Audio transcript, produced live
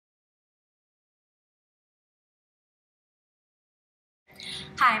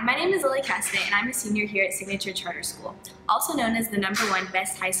Hi, my name is Lily Cassidy, and I'm a senior here at Signature Charter School, also known as the #1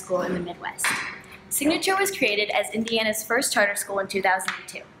 best high school in the Midwest. Signature was created as Indiana's first charter school in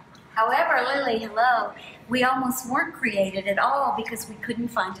 2002. However, Lily, hello, we almost weren't created at all because we couldn't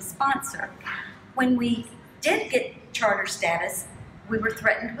find a sponsor. When we did get charter status, we were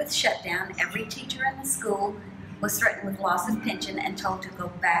threatened with shutdown. Every teacher in the school was threatened with loss of pension and told to go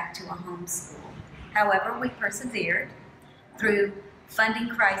back to a home school. However, we persevered through funding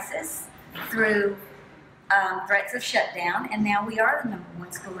crisis, through threats of shutdown, and now we are the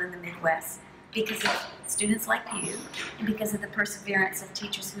 #1 school in the Midwest because of students like you and because of the perseverance of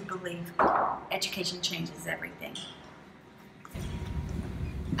teachers who believe education changes everything.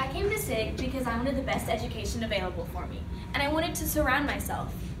 I came to SIG because I wanted the best education available for me, and I wanted to surround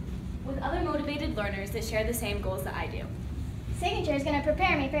myself with other motivated learners that share the same goals that I do. Signature is going to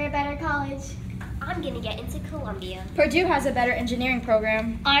prepare me for a better college. I'm going to get into Columbia. Purdue has a better engineering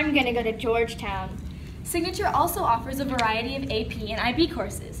program. I'm going to go to Georgetown. Signature also offers a variety of AP and IB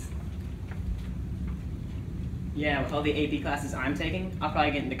courses. Yeah, with all the AP classes I'm taking, I'll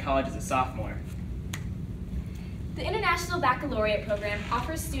probably get into college as a sophomore. The International Baccalaureate program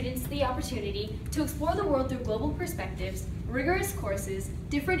offers students the opportunity to explore the world through global perspectives, rigorous courses,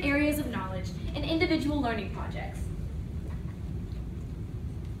 different areas of knowledge, and individual learning projects.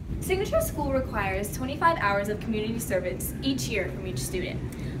 Signature School requires 25 hours of community service each year from each student.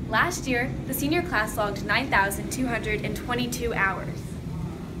 Last year, the senior class logged 9,222 hours.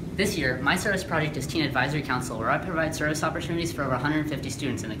 This year, my service project is Teen Advisory Council, where I provide service opportunities for over 150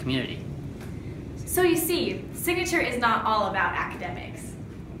 students in the community. So you see, Signature is not all about academics.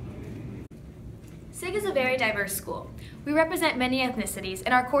 SIG is a very diverse school. We represent many ethnicities,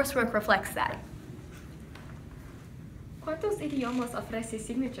 and our coursework reflects that. ¿Cuántos idiomas ofrece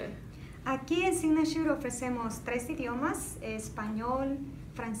Signature? Aquí en Signature ofrecemos 3 idiomas, español,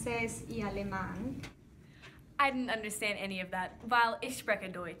 francés y alemán. I didn't understand any of that, weil ich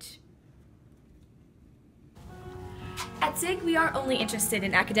spreche Deutsch. At SIG, we aren't only interested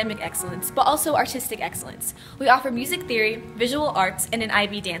in academic excellence, but also artistic excellence. We offer music theory, visual arts, and an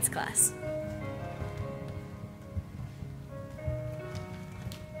IB dance class.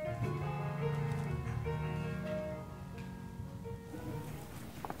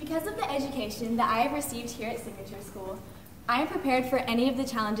 Because of the education that I have received here at Signature School, I am prepared for any of the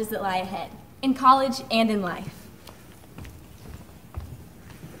challenges that lie ahead, in college and in life.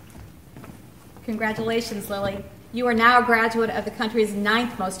 Congratulations, Lily. You are now a graduate of the country's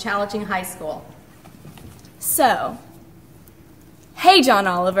 9th most challenging high school. So, hey, John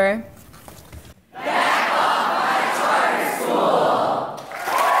Oliver.